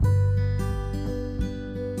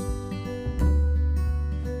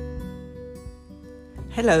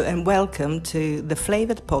Hello and welcome to the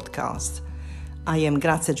Flavoured podcast. I am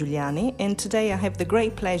Grazia Giuliani and today I have the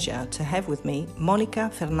great pleasure to have with me Monica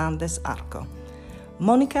Fernandez Arco.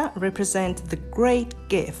 Monica represents the great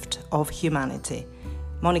gift of humanity.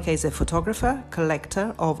 Monica is a photographer,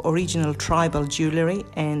 collector of original tribal jewellery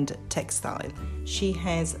and textile. She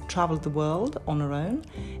has travelled the world on her own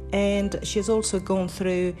and she has also gone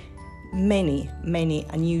through many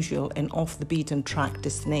unusual and off-the-beaten-track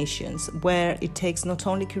destinations where it takes not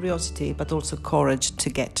only curiosity but also courage to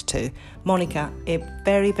get to. Monica, a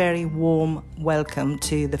very warm welcome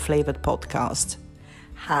to the Flavoured podcast.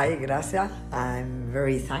 Hi, Gracia. I'm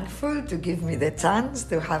very thankful to give me the chance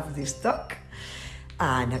to have this talk.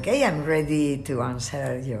 And okay, I'm ready to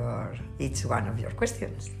answer each one of your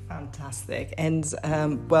questions. Fantastic. And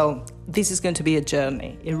this is going to be a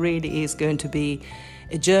journey. It really is going to be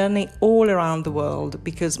a journey all around the world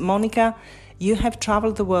because, Monica, you have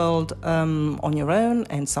traveled the world on your own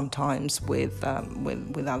and sometimes with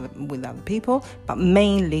other people, but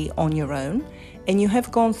mainly on your own. And you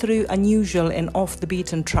have gone through unusual and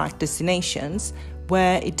off-the-beaten-track destinations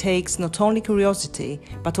where it takes not only curiosity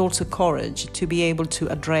but also courage to be able to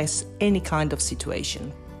address any kind of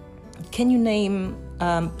situation. Can you name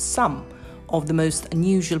some of the most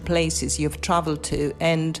unusual places you've traveled to?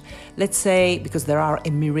 And let's say, because there are a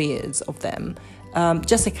myriad of them,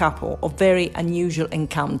 just a couple of very unusual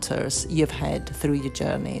encounters you've had through your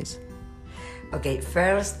journeys. Okay,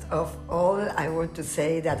 first of all, I want to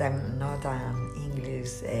say that I'm not an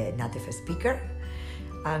English native speaker,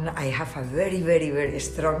 and I have a very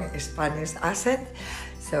strong Spanish accent,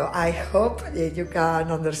 so I hope that you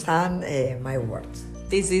can understand my words.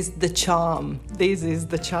 This is the charm,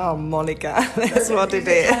 Monica. That's what it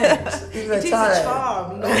is. It is a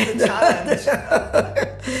charm, not the challenge.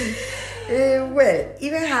 Well,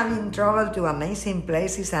 even having traveled to amazing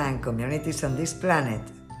places and communities on this planet,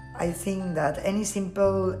 I think that any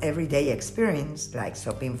simple everyday experience, like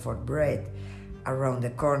shopping for bread around the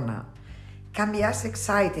corner, can be as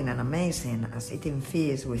exciting and amazing as eating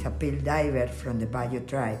fish with a peel diver from the Bayo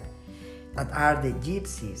tribe, that are the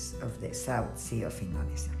gypsies of the South Sea of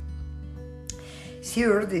Indonesia.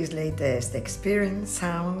 Sure, this latest experience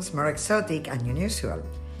sounds more exotic and unusual,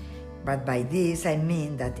 but by this I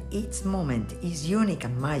mean that each moment is unique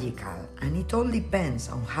and magical, and it all depends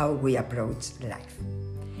on how we approach life.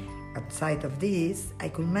 Outside of this, I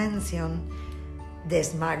could mention the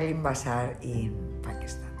smuggling bazaar in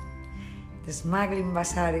Pakistan. The smuggling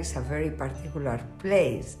bazaar is a very particular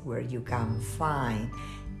place where you can find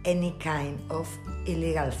any kind of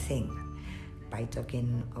illegal thing. By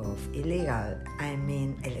talking of illegal, I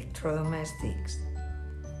mean electrodomestics,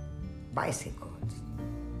 bicycles,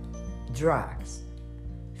 drugs,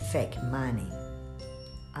 fake money,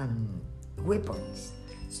 and weapons.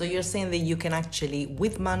 So you're saying that you can actually,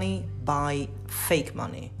 with money, buy fake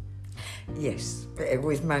money? Yes,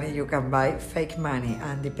 with money you can buy fake money,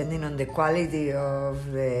 and depending on the quality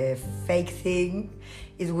of the fake thing,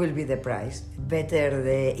 it will be the price. Better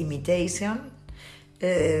the imitation,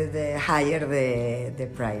 the higher the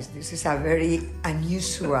price. This is a very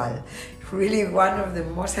unusual, really one of the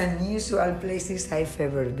most unusual places I've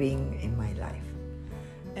ever been in my life.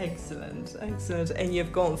 Excellent. And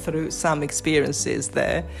you've gone through some experiences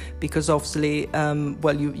there because obviously,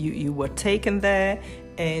 you were taken there,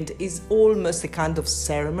 and it's almost a kind of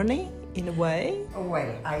ceremony in a way.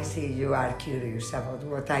 Well, I see you are curious about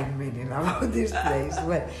what I'm meaning about this place.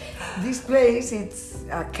 Well, this place, it's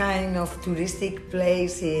a kind of touristic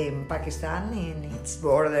place in Pakistan, in its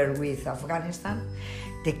border with Afghanistan.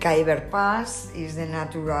 The Khyber Pass is the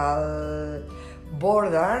natural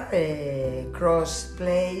border, cross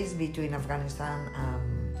place between Afghanistan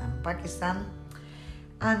and Pakistan.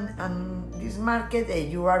 And this market,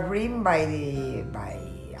 you are bring by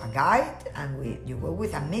a guide, and you go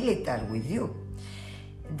with a military with you.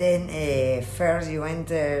 Then first you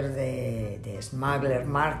enter the smuggler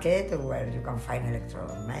market, where you can find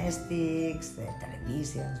electrodomestics,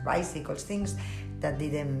 televisions, bicycles, things that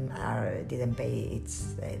didn't pay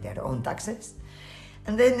their own taxes.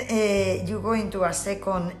 And then you go into a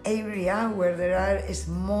second area where there are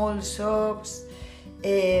small shops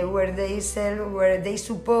where they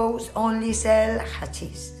suppose only sell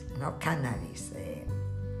hashish, not cannabis.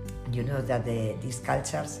 You know that these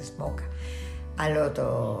cultures smoke a lot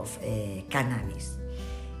of cannabis.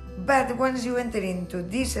 But once you enter into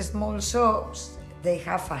these small shops, they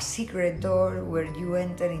have a secret door where you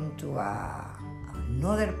enter into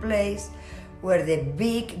another place where the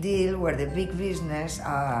big deal, where the big business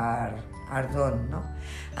are done, no?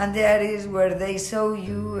 And there is where they show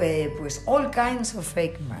you all kinds of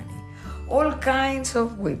fake money, all kinds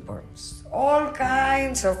of weapons, all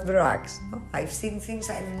kinds of drugs. No? I've seen things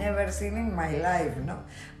I've never seen in my life. No?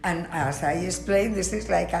 And as I explained, this is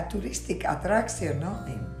like a touristic attraction. No?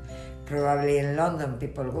 Probably in London,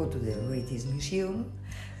 people go to the British Museum.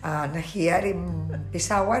 And here in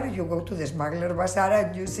Peshawar, you go to the Smuggler Bazaar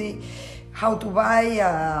and you see how to buy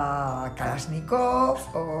a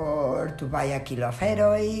Kalashnikov, or to buy a kilo of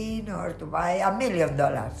heroin, or to buy $1 million,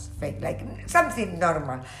 like something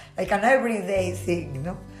normal, like an everyday thing,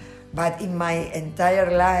 no? But in my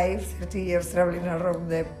entire life, 30 years traveling around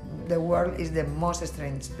the world, is the most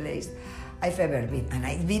strange place I've ever been. And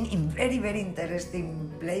I've been in very, very interesting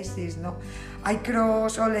places, no? I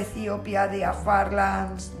crossed all Ethiopia, the Afar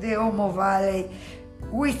lands, the Omo Valley,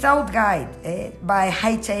 without guide, by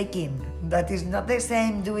hitchhiking. That is not the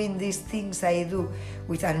same doing these things I do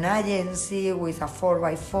with an agency, with a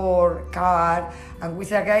 4x4 car, and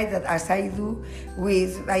with a guide that, as I do,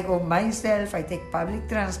 I go myself, I take public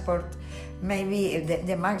transport. Maybe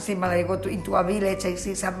the maximal, I go into a village, I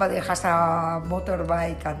see somebody has a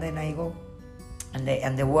motorbike, and then I go.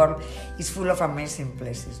 And the world is full of amazing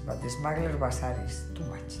places, but the Smuggler Bazaar is too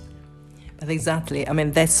much. But exactly, I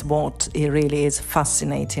mean, that's what it really is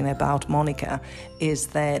fascinating about Monica, is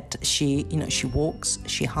that she walks,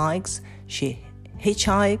 she hikes, she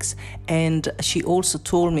hitchhikes, and she also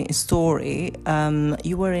told me a story.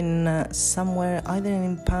 You were in somewhere, either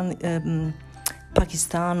in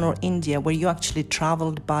Pakistan or India, where you actually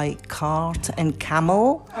traveled by cart and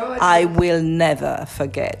camel. Oh, I will never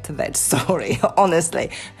forget that story, honestly.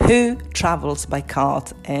 Who travels by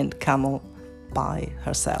cart and camel by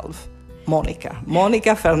herself?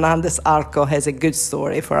 Monica Fernandez Arco has a good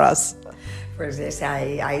story for us. First, yes,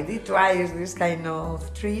 I did twice this kind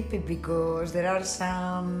of trip because there are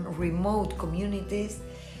some remote communities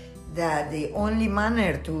that the only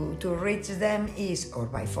manner to reach them is or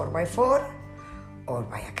by 4x4 or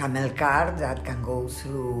by a camel car that can go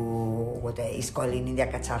through what is called in India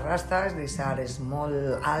kacharrastas. These are small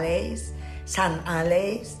alleys, sand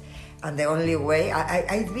alleys, and the only way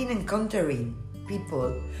I've been encountering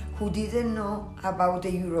people who didn't know about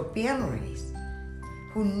the European race,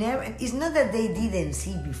 who never, it's not that they didn't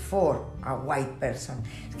see before a white person,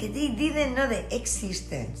 they didn't know the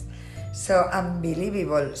existence. So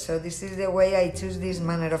unbelievable. So this is the way I choose this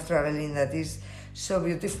manner of traveling that is so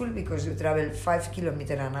beautiful, because you travel 5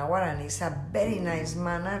 kilometers an hour, and it's a very nice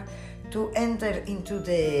manner to enter into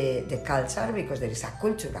the culture, because there is a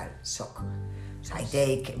cultural shock. So I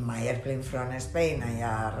take my airplane from Spain, I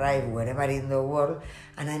arrive wherever in the world,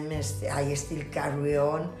 and I still carry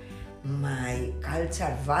on my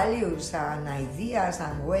culture values and ideas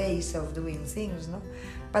and ways of doing things, no?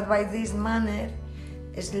 But by this manner,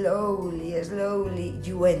 slowly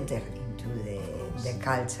you enter into the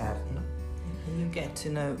culture, no? You get to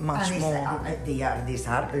know much more. These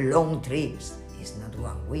are long trips. It's not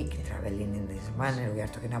 1 week traveling in this manner. We are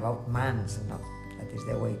talking about months, no? That is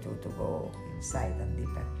the way to go inside and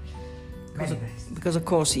deeper. Because of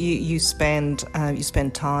course you spend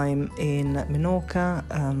time in Menorca,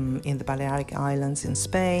 in the Balearic Islands in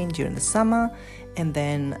Spain during the summer, and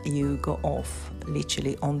then you go off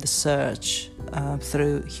literally on the search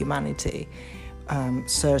through humanity,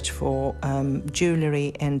 search for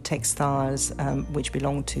jewellery and textiles which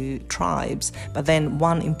belong to tribes. But then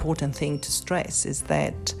one important thing to stress is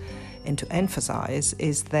that, and to emphasize,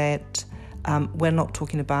 is that we're not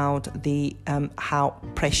talking about the how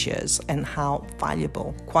precious and how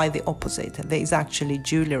valuable. Quite the opposite. There is actually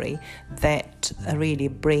jewellery that really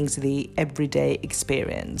brings the everyday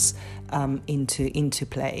experience into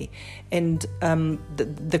play. And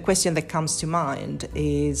the question that comes to mind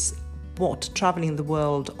is, what, traveling the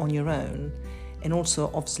world on your own, and also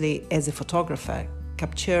obviously as a photographer,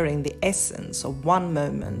 capturing the essence of one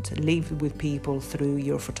moment lived with people through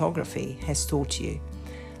your photography, has taught you?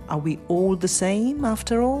 Are we all the same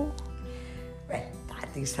after all? Well,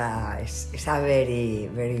 that is a very,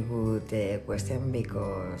 very good question,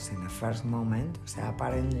 because in the first moment, so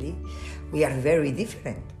apparently, we are very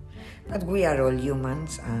different. But we are all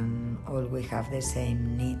humans, and all we have the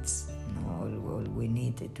same needs. You know, all we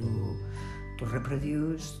need to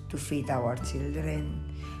reproduce, to feed our children,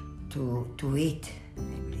 to eat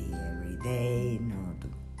every day. You know,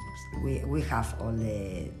 we have all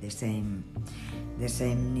the same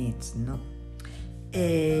needs, no?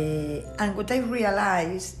 And what I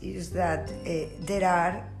realized is that there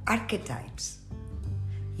are archetypes,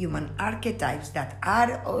 human archetypes, that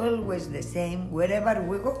are always the same wherever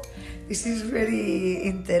we go. This is very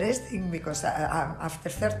interesting, because after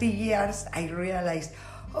 30 years I realized,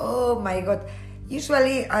 oh my God,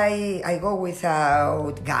 Usually I go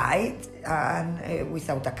without guide and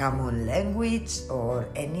without a common language or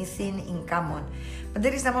anything in common. But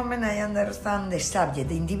there is a moment I understand the subject,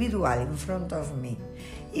 the individual in front of me.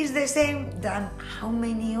 It's the same than how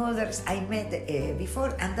many others I met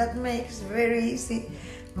before, and that makes very easy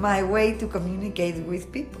my way to communicate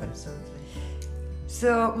with people.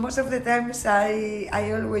 So most of the times I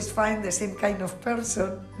always find the same kind of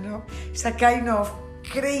person, you know. It's a kind of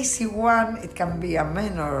crazy one, it can be a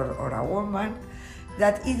man or a woman,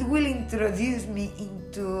 that it will introduce me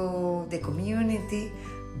into the community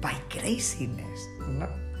by craziness, you know.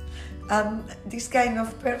 These kind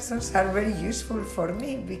of persons are very useful for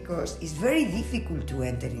me because it's very difficult to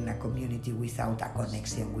enter in a community without a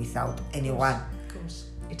connection, without anyone. Of course.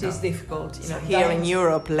 It is difficult, you know, here in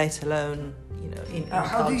Europe, let alone, you know, in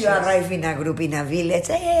how do you arrive in a group in a village?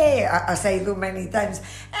 Hey, as I do many times,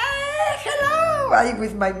 hey, hello,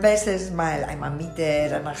 with my best smile. I'm 1.5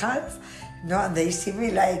 meters, no, and they see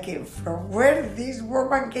me like from where this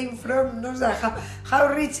woman came from, no,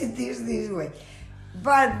 how rich it is this way.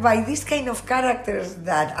 But by this kind of characters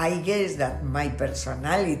that I guess that my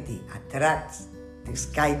personality attracts this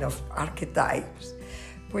kind of archetypes,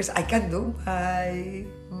 pues I can do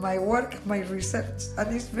my work, my research,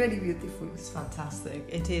 and it's very beautiful. It's fantastic.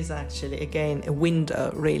 It is actually, again, a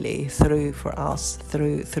window really through for us,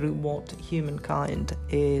 through what humankind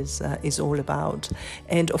is all about.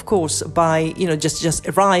 And of course, by, you know, just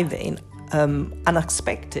arriving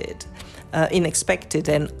unexpected,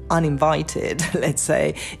 and uninvited, let's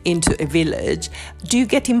say, into a village, do you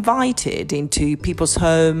get invited into people's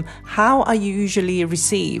home? How are you usually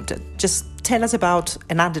received? Just tell us about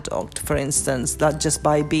an anecdote, for instance, that just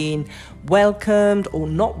by being welcomed or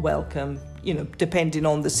not welcomed, you know, depending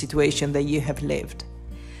on the situation that you have lived.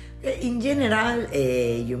 In general,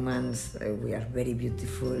 humans, we are very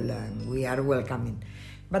beautiful and we are welcoming.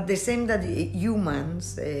 But the same that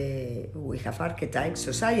humans, we have archetypes,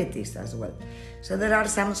 societies as well. So there are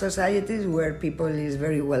some societies where people is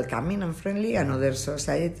very welcoming and friendly, and other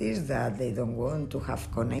societies that they don't want to have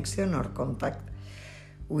connection or contact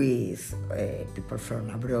with people from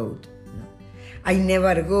abroad. No? I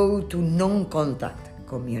never go to non-contact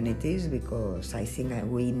communities because I think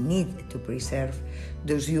we need to preserve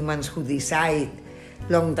those humans who decide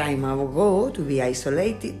long time ago to be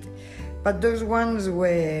isolated. But those ones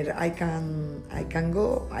where I can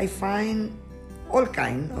go, I find all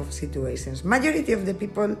kind of situations. Majority of the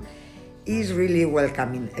people is really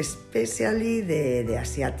welcoming, especially the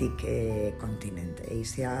Asiatic continent.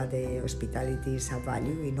 Asia, the hospitality is a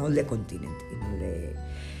value in all the continent,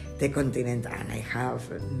 the continent, and I have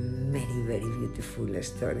many very beautiful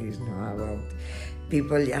stories now about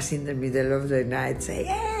people just in the middle of the night say,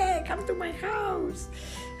 "Hey, come to my house."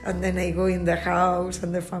 And then I go in the house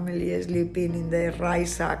and the family is sleeping in the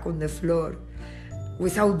rice sack on the floor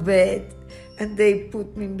without bed, and they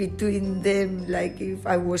put me between them like if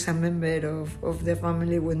I was a member of the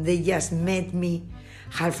family when they just met me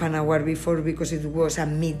half an hour before because it was a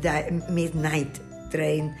midnight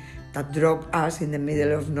train that dropped us in the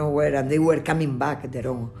middle of nowhere and they were coming back at their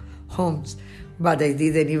own homes. But I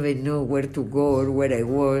didn't even know where to go or where I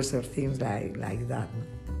was or things like that.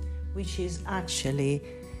 Which is actually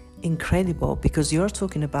incredible because you're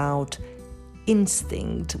talking about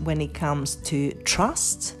instinct when it comes to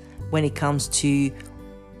trust, when it comes to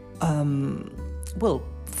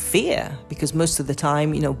fear, because most of the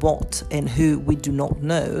time, you know, what and who we do not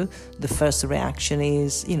know, the first reaction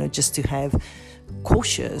is, you know, just to have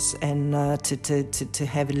cautious and to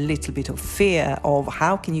have a little bit of fear of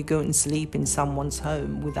how can you go and sleep in someone's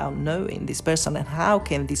home without knowing this person, and how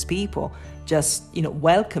can these people just, you know,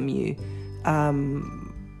 welcome you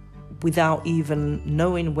without even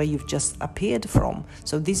knowing where you've just appeared from.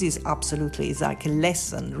 So this is absolutely, it's like a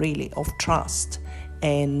lesson really of trust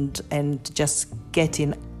and just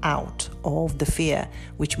getting out of the fear,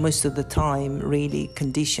 which most of the time really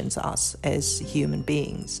conditions us as human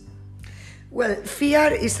beings. Well,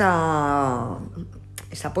 fear is a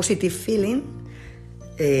positive feeling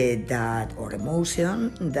that, or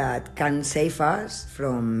emotion that can save us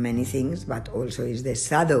from many things, but also is the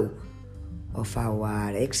shadow of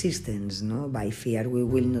our existence. No, by fear we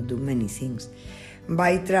will not do many things.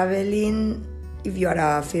 By traveling, if you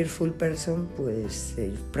are a fearful person, pues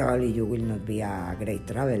probably you will not be a great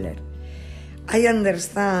traveler. I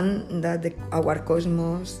understand that our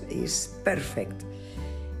cosmos is perfect.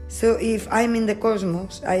 So if I'm in the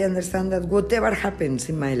cosmos, I understand that whatever happens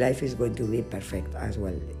in my life is going to be perfect as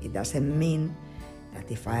well. It doesn't mean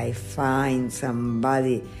that if I find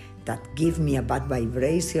somebody that gives me a bad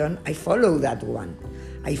vibration, I follow that one.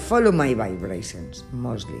 I follow my vibrations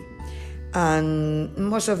mostly. And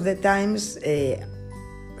most of the times,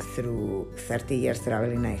 through 30 years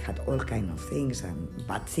traveling, I had all kinds of things and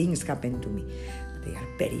bad things happen to me. They are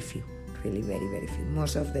very few, really very, very few.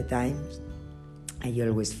 Most of the times, I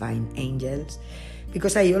always find angels,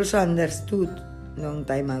 because I also understood long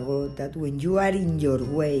time ago that when you are in your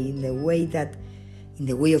way, in the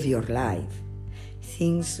way of your life,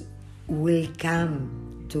 things will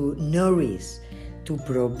come to nourish, to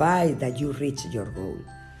provide that you reach your goal.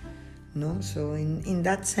 No, so in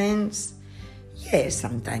that sense, yes,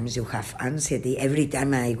 sometimes you have anxiety. Every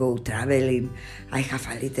time I go traveling, I have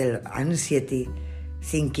a little anxiety,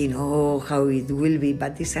 thinking, oh, how it will be.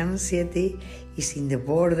 But this anxiety is in the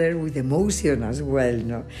border with emotion as well,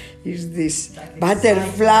 no? It's this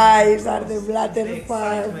butterflies, are the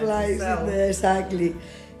butterflies exactly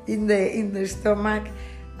in the stomach,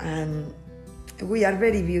 and we are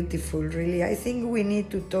very beautiful, really. I think we need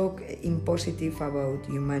to talk in positive about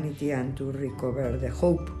humanity and to recover the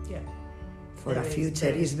hope. Yeah. For a future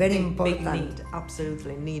is very important. Big need,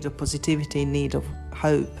 absolutely, need of positivity, need of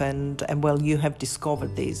hope, and well, you have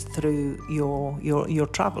discovered this through your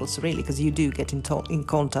travels, really, because you do get in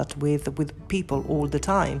contact with people all the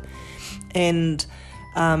time, and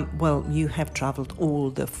well, you have travelled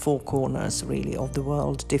all the four corners, really, of the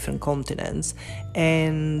world, different continents,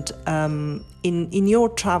 and in your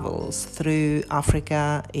travels through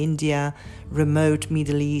Africa, India, remote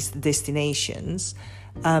Middle East destinations.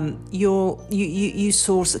 You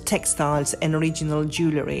source textiles and original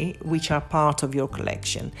jewellery, which are part of your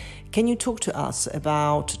collection. Can you talk to us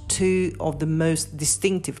about two of the most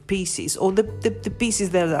distinctive pieces, or the pieces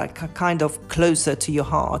that are kind of closer to your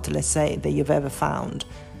heart, let's say, that you've ever found?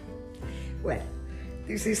 Well,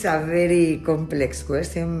 this is a very complex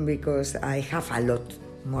question, because I have a lot,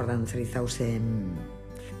 more than 3,000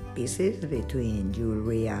 pieces between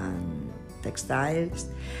jewellery and textiles.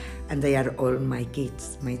 And they are all my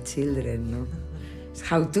kids, my children. No?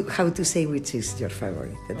 How to say which is your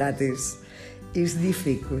favorite? That is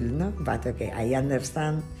difficult, no? But okay, I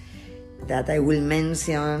understand that I will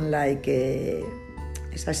mention like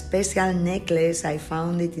it's a special necklace. I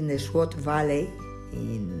found it in the Swat Valley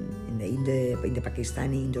in the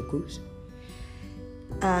Pakistani Indo Kush,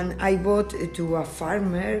 and I bought it to a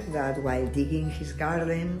farmer that, while digging his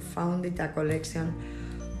garden, found it a collection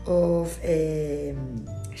of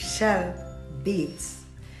shell beads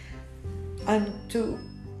and 2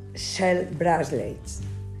 shell bracelets,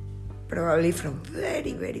 probably from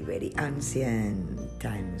very, very, very ancient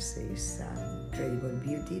times. It's incredible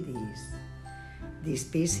beauty, these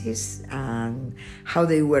pieces, and how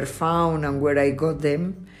they were found and where I got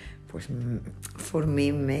them, pues, for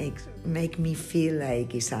me make me feel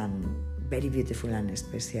like it's a very beautiful and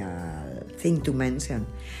special thing to mention.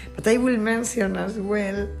 But I will mention as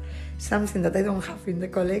well something that I don't have in the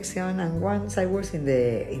collection. And once I was in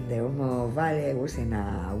the Omo Valley, I was in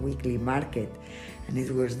a weekly market, and it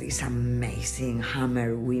was this amazing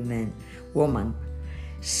Hammer woman,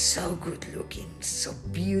 so good looking, so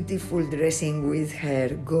beautiful, dressing with her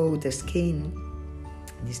goat skin.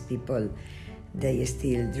 These people, they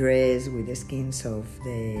still dress with the skins of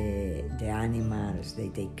the animals they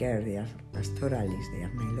take care. They are pastoralists, they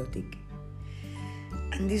are nilotic.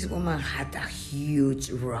 And this woman had a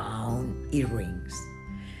huge round earrings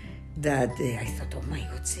that I thought, oh my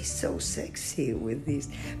God, she's so sexy with this.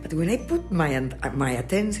 But when I put my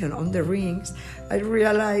attention on the rings, I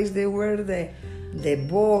realized they were the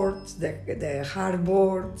boards, the hard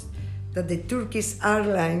boards that the Turkish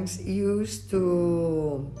Airlines used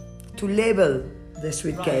to label the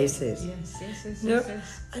suitcases. Right.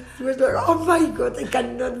 Yes. And it was like, oh my God, I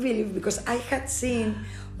cannot believe, because I had seen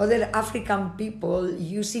other African people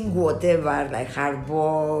using whatever, like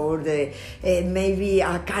hardboard, maybe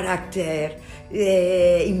a character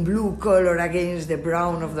in blue color against the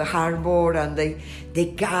brown of the hardboard, and they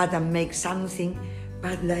cut and make something.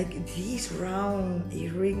 But like these round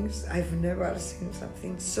earrings, I've never seen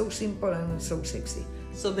something so simple and so sexy.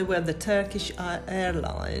 So they were the Turkish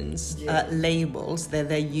Airlines labels that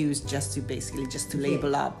they used just to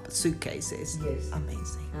label up suitcases. Yes.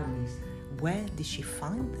 Amazing. Where did she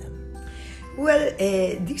find them? Well,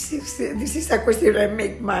 this is a question I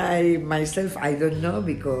make myself. I don't know,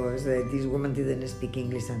 because this woman didn't speak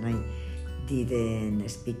English and I didn't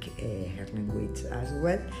speak her language as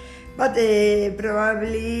well. But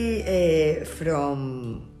probably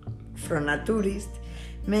from a tourist,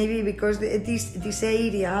 maybe, because this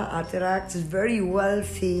area attracts very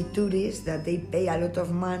wealthy tourists that they pay a lot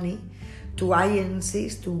of money to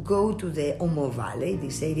agencies to go to the Omo Valley.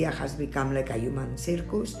 This area has become like a human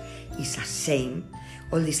circus. It's a shame.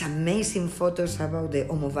 all these amazing photos about the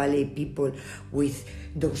Omo Valley people with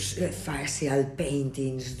those facial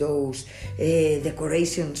paintings, those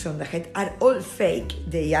decorations on the head are all fake.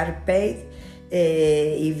 They are paid.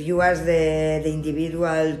 If you ask the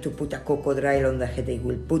individual to put a crocodile on the head, they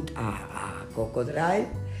will put a crocodile.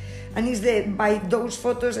 And it's by those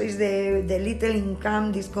photos is the little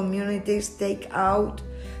income these communities take out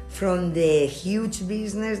from the huge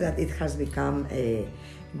business that it has become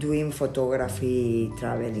doing photography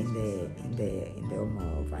travel in the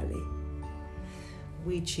Omo Valley.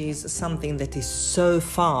 Which is something that is so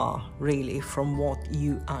far really from what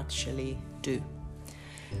you actually do.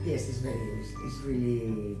 Yes, it's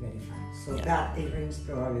really very fun. So that earrings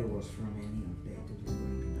probably was from any of the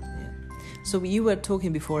So you were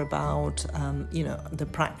talking before about the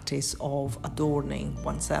practice of adorning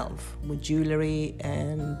oneself with jewellery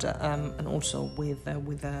and also with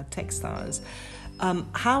textiles.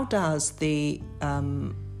 How does the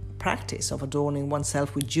practice of adorning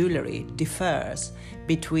oneself with jewellery differs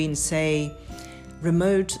between, say,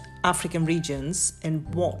 remote African regions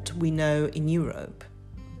and what we know in Europe,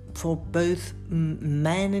 for both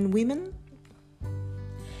men and women?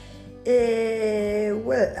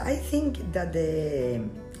 Well, I think that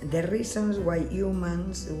the reasons why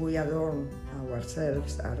humans we adorn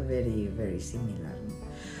ourselves are very, very similar.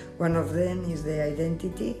 One of them is the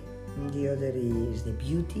identity, the other is the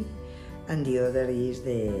beauty, and the other is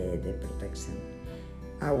the protection.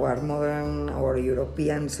 Our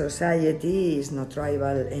European society is not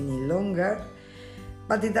tribal any longer,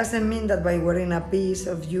 but it doesn't mean that by wearing a piece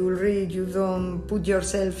of jewelry you don't put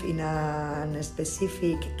yourself in a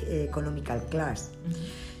specific economical class.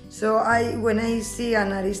 Mm-hmm. So when I see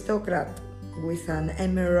an aristocrat with an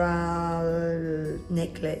emerald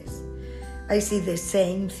necklace, I see the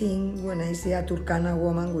same thing when I see a Turkana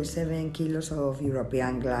woman with 7 kilos of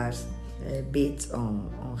European glass beads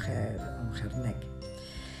on her neck.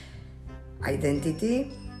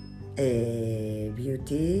 Identity,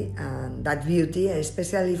 beauty, and that beauty,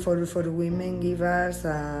 especially for women, give us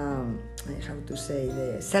the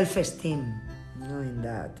self-esteem, in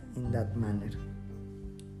that manner.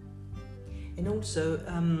 And also,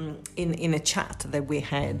 in a chat that we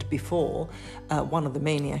had before, one of the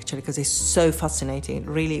many actually, because it's so fascinating.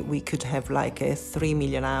 Really, we could have like a 3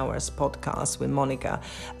 million hours podcast with Monica.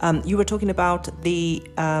 You were talking about the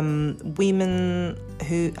women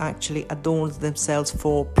who actually adorn themselves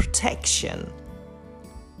for protection.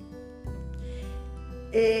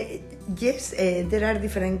 Yes, there are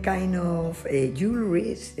different kind of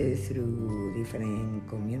jewelries through different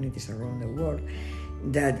communities around the world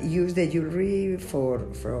that use the jewelry for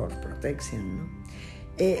protection.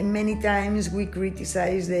 Many times we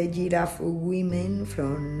criticize the giraffe women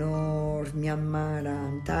from North Myanmar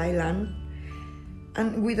and Thailand,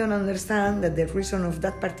 and we don't understand that the reason of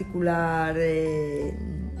that particular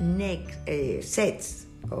sets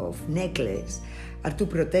of necklace are to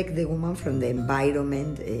protect the woman from the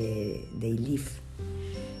environment they live.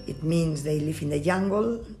 It means they live in the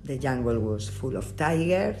jungle was full of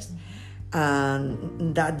tigers,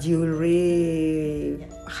 and that jewelry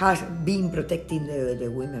has been protecting the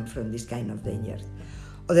women from this kind of dangers.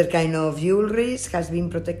 Other kind of jewelry has been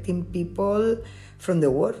protecting people from the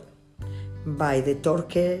war, by the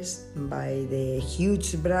torques, by the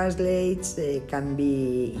huge bracelets. They can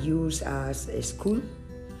be used as a school.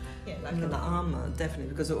 Yeah, like an armor, definitely,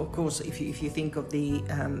 because of course, if you think of the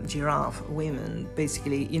giraffe women,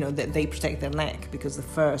 basically, they protect their neck, because the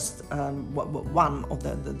first one of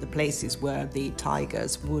the places where the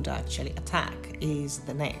tigers would actually attack is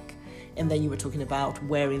the neck. And then you were talking about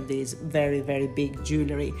wearing these very, very big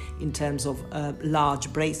jewelry in terms of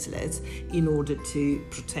large bracelets in order to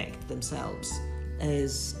protect themselves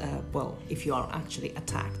as if you are actually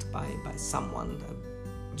attacked by someone.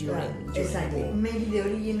 Exactly. Maybe the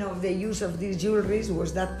origin of the use of these jewelries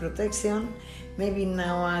was that protection. Maybe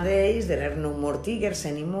nowadays there are no more tigers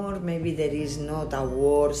anymore. Maybe there is not a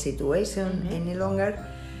war situation any longer.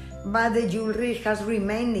 But the jewelry has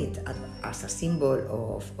remained as a symbol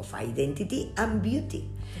of identity and beauty.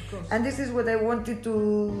 And this is what I wanted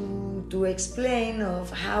to explain of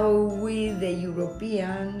how we, the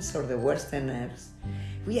Europeans or the Westerners,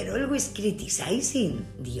 we are always criticizing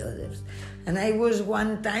the others. And I was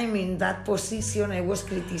one time in that position, I was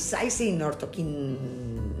criticizing or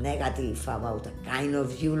talking negative about a kind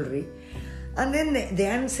of jewelry. And then the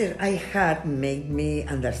answer I had made me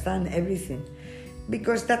understand everything.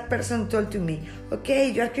 Because that person told to me,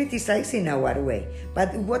 okay, you are criticizing our way,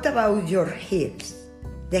 but what about your heels?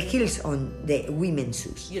 the heels on the women's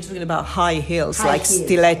shoes. You're talking about high heels, High like heels,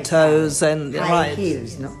 stilettos and high right.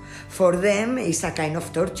 heels, no? For them, it's a kind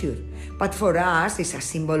of torture, but for us, it's a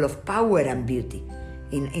symbol of power and beauty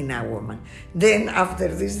in a woman. Then, after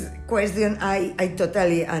this question, I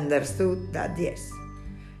totally understood that yes,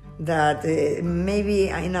 that maybe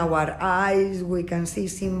in our eyes we can see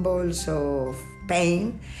symbols of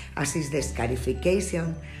pain, as is the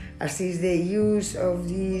scarification, as is the use of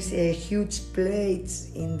these huge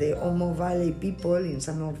plates in the Omo Valley people in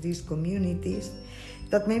some of these communities,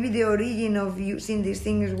 that maybe the origin of using these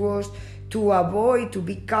things was to avoid to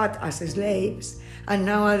be cut as slaves, and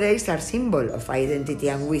nowadays are symbol of identity,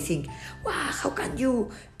 and we think, wow, how can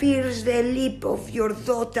you pierce the lip of your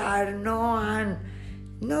daughter, no? And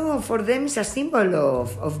no, for them it's a symbol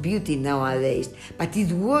of beauty nowadays, but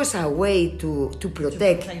it was a way to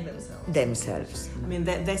protect themselves. I mean,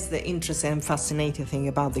 that's the interesting and fascinating thing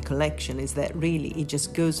about the collection, is that really it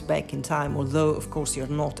just goes back in time, although of course you're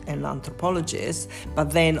not an anthropologist,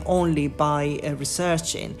 but then only by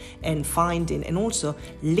researching and finding and also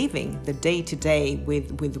living the day-to-day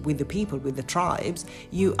with the people, with the tribes,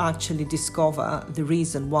 you actually discover the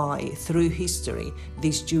reason why through history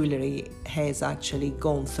this jewellery has actually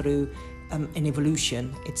gone through an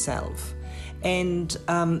evolution itself. And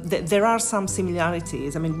there are some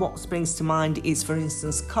similarities. I mean, what springs to mind is, for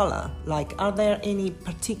instance, colour. Like, are there any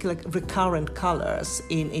particular recurrent colours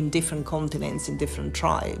in different continents, in different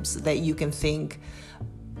tribes, that you can think,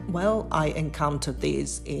 well, I encountered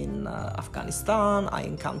these in Afghanistan, I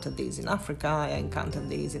encountered these in Africa, I encountered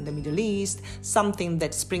these in the Middle East, something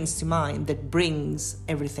that springs to mind that brings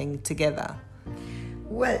everything together?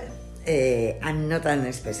 Well, I'm not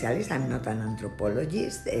an specialist, I'm not an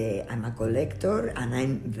anthropologist, I'm a collector, and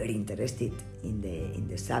I'm very interested in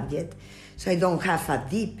the subject. So I don't have a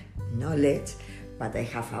deep knowledge, but I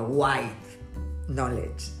have a wide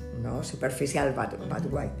knowledge, no superficial but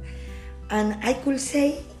wide. And I could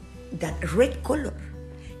say that red color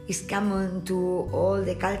is common to all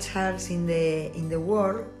the cultures in the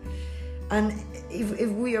world. And if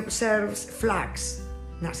we observe flags,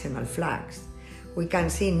 national flags, we can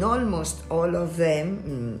see in almost all of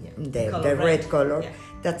them the red color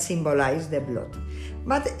that symbolize the blood.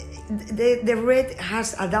 But the red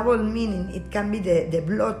has a double meaning. It can be the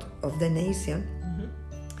blood of the nation,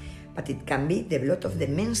 but it can be the blood of the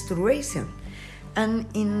menstruation. And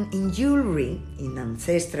in jewelry, in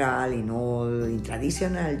ancestral, in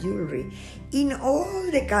traditional jewelry, in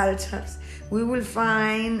all the cultures, we will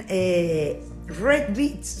find red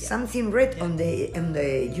beads, something red on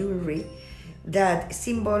the jewelry, that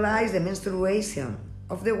symbolize the menstruation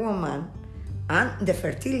of the woman and the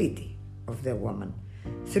fertility of the woman.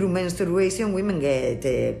 Through menstruation, women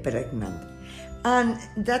get pregnant. And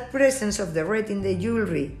that presence of the red in the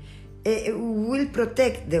jewelry will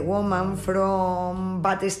protect the woman from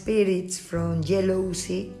bad spirits, from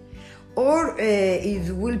jealousy, or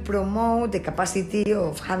it will promote the capacity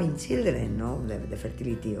of having children, no? The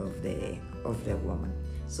fertility of the woman.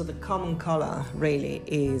 So the common color really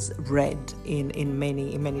is red in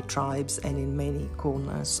many tribes and in many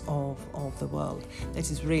corners of the world. That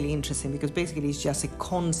is really interesting, because basically it's just a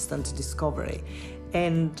constant discovery.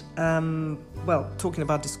 And well, talking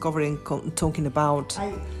about discovery and talking about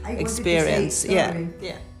I experience, yeah.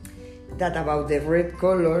 That about the red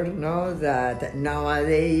color, no? That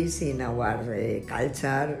nowadays in our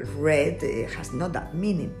culture, red has not that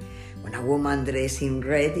meaning. When a woman dresses in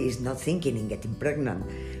red is not thinking in getting pregnant,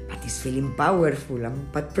 but is feeling powerful.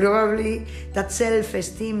 But probably that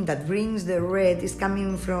self-esteem that brings the red is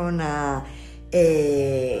coming from a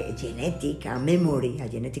genetical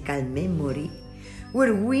memory,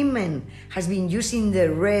 where women has been using the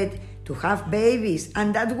red to have babies,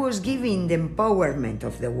 and that was giving the empowerment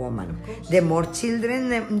of the woman. Of the more children,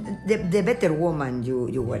 the better woman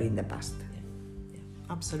you were in the past.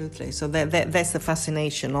 Absolutely. So that's the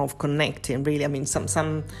fascination of connecting, really. I mean,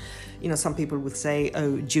 some people would say,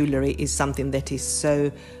 oh, jewellery is something that is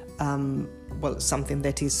so, something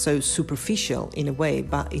that is so superficial in a way,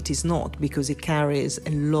 but it is not, because it carries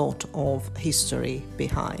a lot of history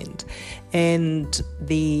behind. And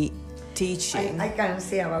the teaching... I can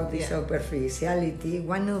say about the superficiality,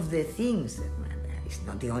 one of the things, it's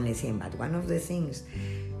not the only thing, but one of the things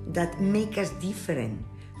that make us different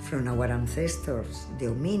from our ancestors, the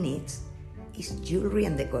hominids, is jewelry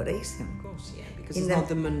and decoration. Of course, yeah, because it's not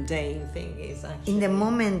the mundane thing, it's actually... In the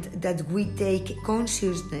moment that we take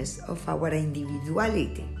consciousness of our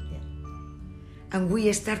individuality, and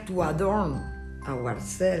we start to adorn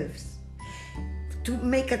ourselves, to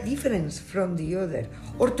make a difference from the other,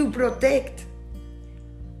 or to protect,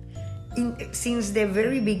 since the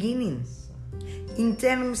very beginning,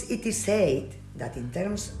 it is said that in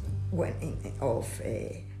terms of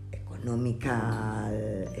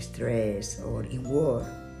economical stress or in war,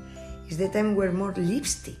 is the time where more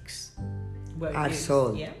lipsticks are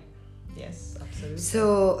sold. Yeah. Yes, absolutely.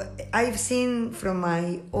 So I've seen from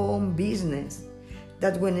my own business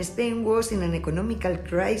that when Spain was in an economical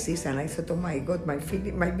crisis, and I thought, oh my God, my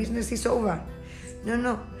business is over.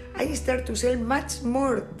 No, I started to sell much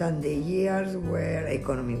more than the years where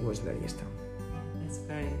economy was very strong. It's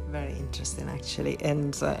very, very interesting, actually.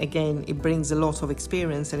 And again, it brings a lot of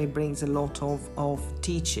experience and it brings a lot of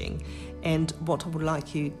teaching. And what I would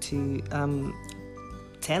like you to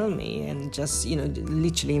tell me, and just,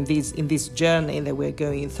 literally in this journey that we're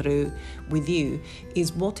going through with you,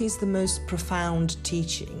 is what is the most profound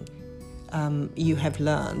teaching you have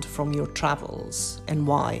learned from your travels, and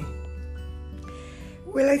why?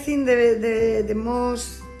 Well, I think the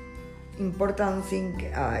most important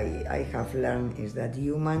thing I have learned is that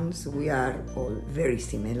humans, we are all very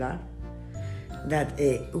similar, that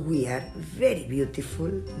we are very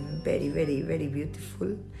beautiful, very, very, very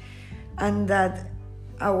beautiful, and that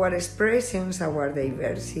our expressions, our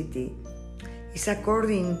diversity, is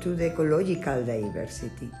according to the ecological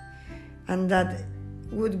diversity, and that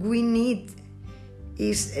what we need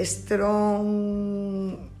is a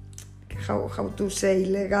strong, how to say,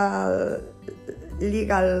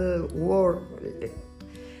 legal work.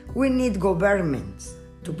 We need governments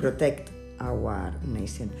to protect our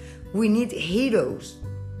nation. We need heroes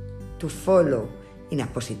to follow in a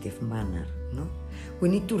positive manner, no? We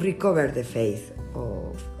need to recover the faith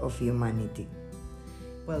of humanity.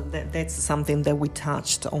 Well, that's something that we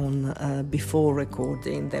touched on before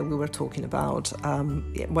recording, that we were talking about,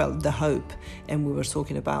 the hope, and we were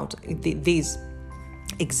talking about this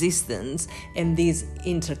existence and this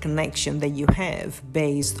interconnection that you have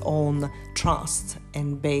based on trust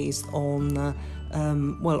and based on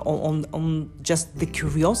on just the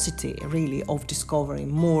curiosity, really, of discovering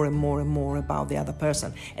more and more and more about the other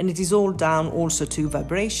person. And it is all down also to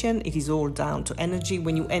vibration. It is all down to energy.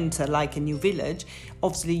 When you enter like a new village,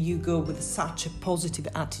 obviously you go with such a positive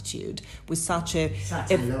attitude, with so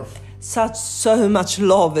much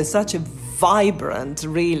love, and such a vibrant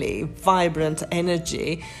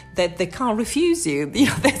energy that they can't refuse you.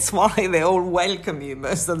 That's why they all welcome you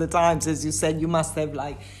most of the times. As you said, you must have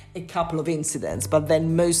like a couple of incidents, but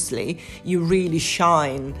then mostly you really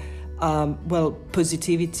shine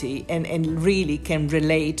positivity and really can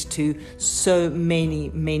relate to so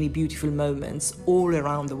many beautiful moments all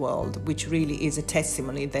around the world, which really is a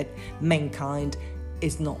testimony that mankind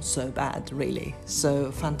is not so bad, really.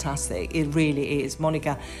 So fantastic. It really is.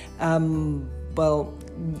 Monica,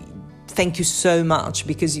 thank you so much,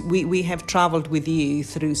 because we have traveled with you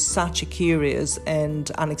through such a curious and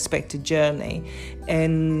unexpected journey,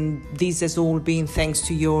 and this has all been thanks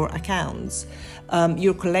to your accounts.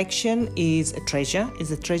 Your collection is a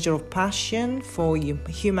treasure of passion for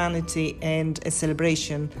humanity and a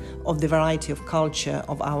celebration of the variety of culture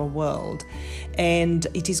of our world. And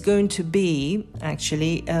it is going to be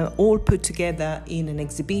actually all put together in an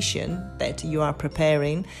exhibition that you are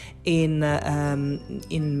preparing in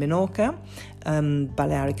Menorca,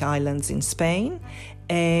 Balearic Islands in Spain.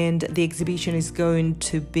 And the exhibition is going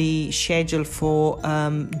to be scheduled for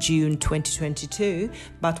June 2022,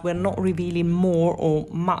 but we're not revealing more or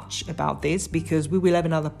much about this, because we will have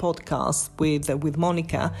another podcast with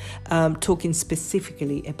Monica talking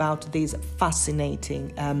specifically about this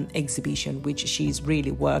fascinating exhibition, which she's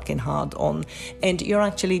really working hard on. And you're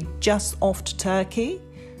actually just off to Turkey.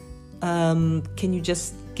 Can you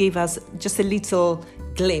just give us just a little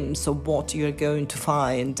glimpse of what you're going to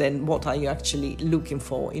find, and what are you actually looking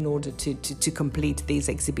for in order to complete this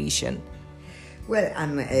exhibition? Well,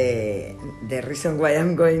 the reason why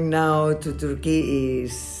I'm going now to Turkey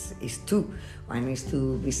is two. One is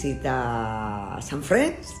to visit some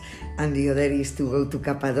friends, and the other is to go to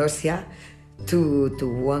Cappadocia to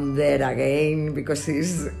wander again, because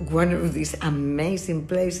it's one of these amazing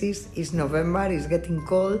places. It's November, it's getting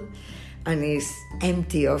cold, and it's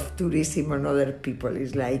empty of tourism and other people.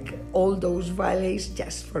 It's like all those valleys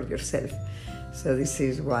just for yourself. So this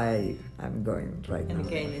is why I'm going right now. And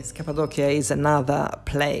again, Cappadocia is another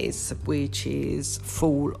place which is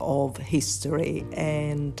full of history,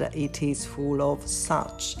 and it is full of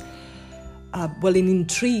such an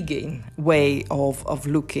intriguing way of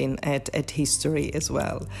looking at history as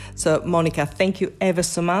well. So, Monica, thank you ever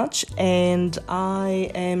so much. And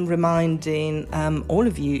I am reminding all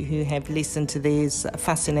of you who have listened to this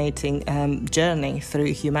fascinating journey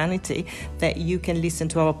through humanity that you can listen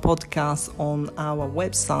to our podcast on our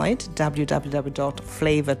website,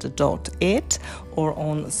 www.flavoured.it, or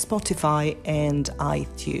on Spotify and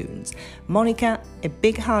iTunes. Monica, a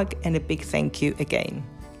big hug and a big thank you again.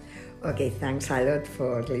 Okay, thanks a lot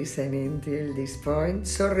for listening till this point.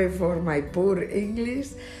 Sorry for my poor English,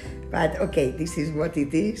 but okay, this is what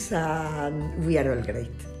it is, and we are all great.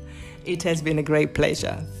 It has been a great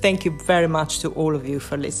pleasure. Thank you very much to all of you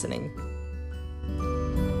for listening.